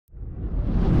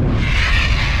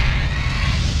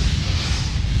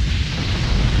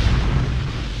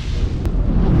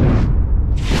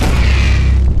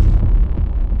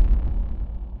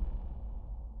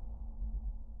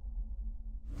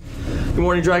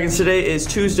morning, Dragons. Today is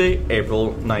Tuesday,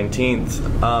 April 19th,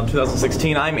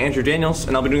 2016. I'm Andrew Daniels,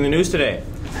 and I'll be doing the news today.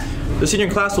 The senior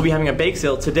class will be having a bake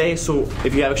sale today, so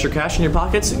if you have extra cash in your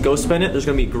pockets, go spend it. There's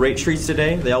going to be great treats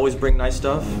today. They always bring nice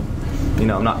stuff. You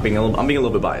know, I'm being a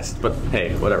little bit biased, but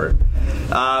hey, whatever.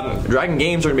 Dragon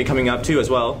games are going to be coming up too as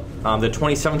well. The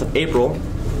 27th of April.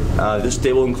 This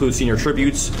day will include senior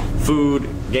tributes, food,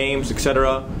 games,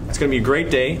 etc. It's going to be a great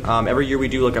day. Every year we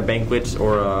do like a banquet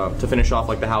or to finish off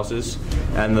like the houses,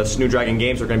 and the Snoo Dragon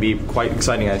games are going to be quite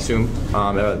exciting, I assume.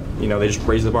 You know, they just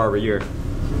raise the bar every year.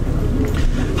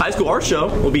 High school art show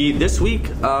will be this week,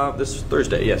 this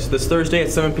Thursday. Yes, this Thursday at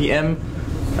 7 p.m.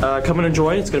 Come and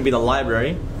enjoy. It's going to be in the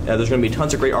library. There's going to be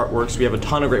tons of great artworks. We have a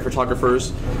ton of great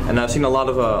photographers, and I've seen a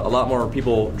lot more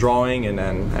people drawing and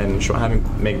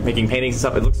making paintings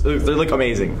and stuff. They look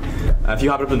amazing. If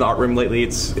you happen up in the art room lately,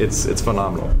 it's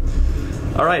phenomenal.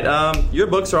 All right,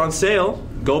 yearbooks are on sale.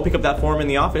 Go pick up that form in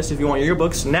the office if you want your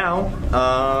yearbooks now.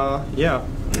 Yeah.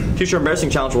 Teacher Embarrassing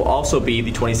Challenge will also be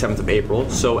the 27th of April.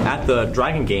 So at the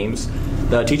Dragon Games,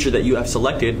 the teacher that you have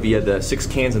selected via the 6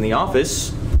 cans in the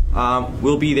office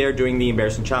will be there doing the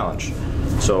Embarrassing Challenge.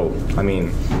 So I mean,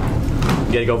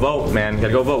 you gotta go vote, man. You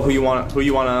gotta go vote who you want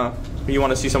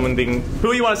to see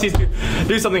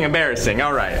do something embarrassing.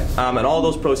 All right, and all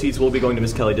those proceeds will be going to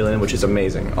Miss Kelly Dillon, which is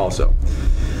amazing. Also,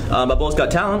 Bubbles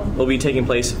Got Talent will be taking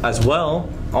place as well.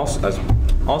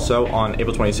 Also on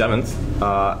April 27th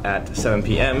at 7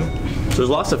 p.m. So there's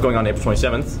a lot of stuff going on April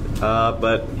 27th.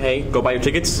 But hey, go buy your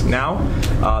tickets now.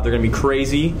 They're going to be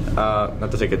crazy.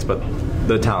 Not the tickets, but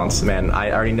the talents, man.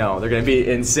 I already know. They're going to be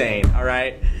insane. All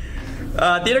right.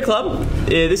 Theater Club,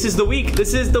 this is the week.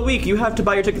 This is the week. You have to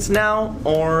buy your tickets now,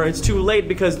 or it's too late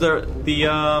because the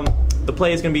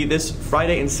play is going to be this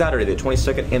Friday and Saturday, the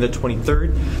 22nd and the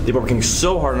 23rd. They've been working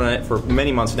so hard on it for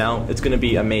many months now. It's going to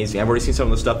be amazing. I've already seen some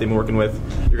of the stuff they've been working with.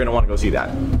 You're going to want to go see that.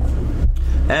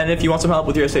 And if you want some help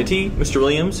with your SAT, Mr.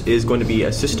 Williams is going to be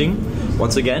assisting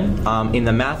once again in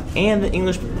the math and the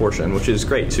English portion, which is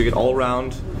great. So you get all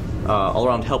around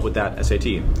help with that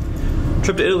SAT.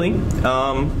 Trip to Italy.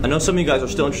 I know some of you guys are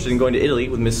still interested in going to Italy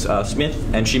with Miss Smith,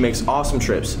 and she makes awesome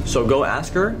trips. So go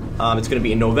ask her. It's going to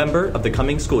be in November of the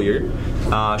coming school year.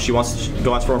 She wants to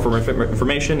go ask for more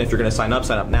information. If you're going to sign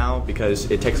up now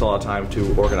because it takes a lot of time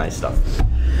to organize stuff.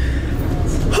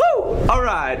 Whew! All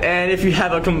right, and if you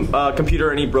have a computer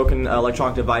or any broken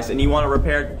electronic device and you want to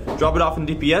repair, drop it off in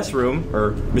the DPS room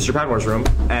or Mr. Padmore's room,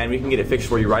 and we can get it fixed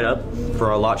for you right up for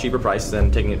a lot cheaper price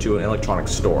than taking it to an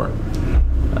electronics store.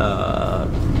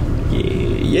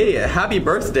 Yeah, happy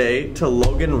birthday to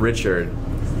Logan Richard.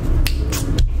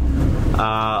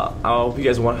 I hope you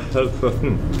guys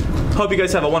hope you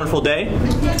guys have a wonderful day.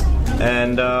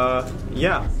 And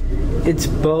yeah. It's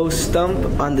Bo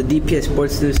Stump on the DPS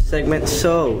Sports News segment.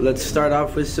 So let's start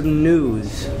off with some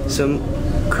news, some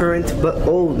current but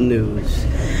old news.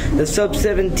 The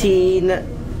sub-17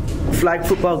 flag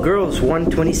football girls won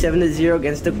 27-0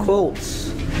 against the Colts.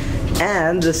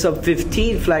 And the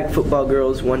sub-15 flag football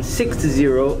girls won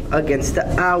 6-0 against the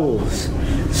Owls.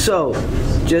 So,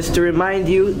 just to remind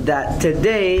you that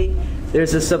today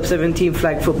there's a sub-17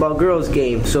 flag football girls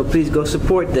game, so please go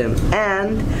support them.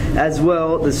 And as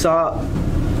well, the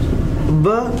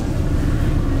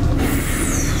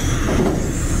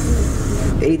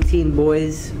sub-18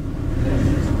 boys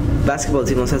basketball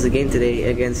team also has a game today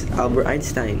against Albert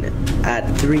Einstein at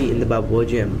 3 in the Balboa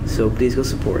Gym, so please go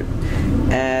support.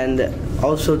 And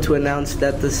also to announce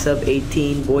that the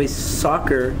sub-18 boys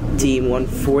soccer team won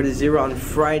 4-0 on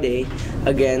Friday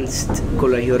against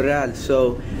Colegio Real,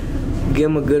 so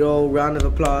give them a good old round of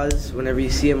applause whenever you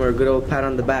see them, or a good old pat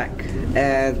on the back.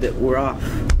 And we're off.